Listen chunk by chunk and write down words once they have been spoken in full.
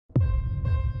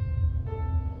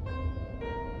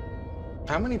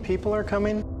How many people are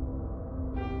coming?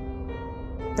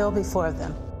 There'll be 4 of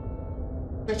them.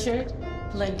 Richard,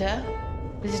 Linda,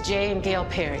 this is Jay and Gail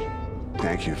Perry.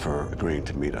 Thank you for agreeing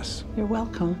to meet us. You're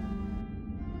welcome.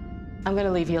 I'm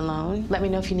gonna leave you alone. Let me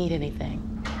know if you need anything.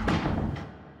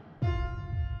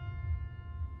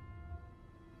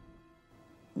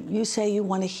 You say you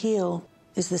want to heal.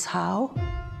 Is this how?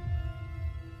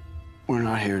 We're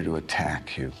not here to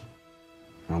attack you,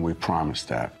 and we promise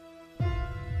that.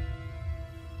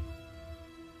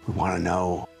 We want to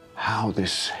know how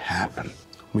this happened.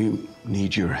 We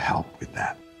need your help with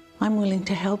that. I'm willing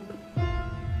to help.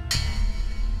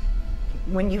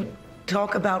 When you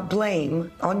talk about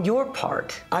blame on your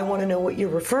part, I want to know what you're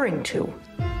referring to.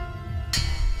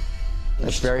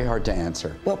 It's very hard to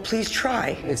answer. Well, please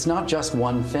try. It's not just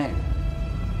one thing.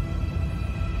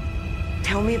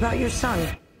 Tell me about your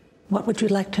son. What would you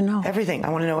like to know? Everything. I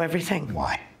want to know everything.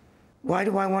 Why? Why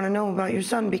do I want to know about your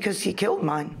son? Because he killed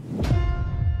mine.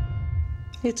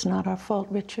 It's not our fault,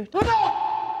 Richard. No!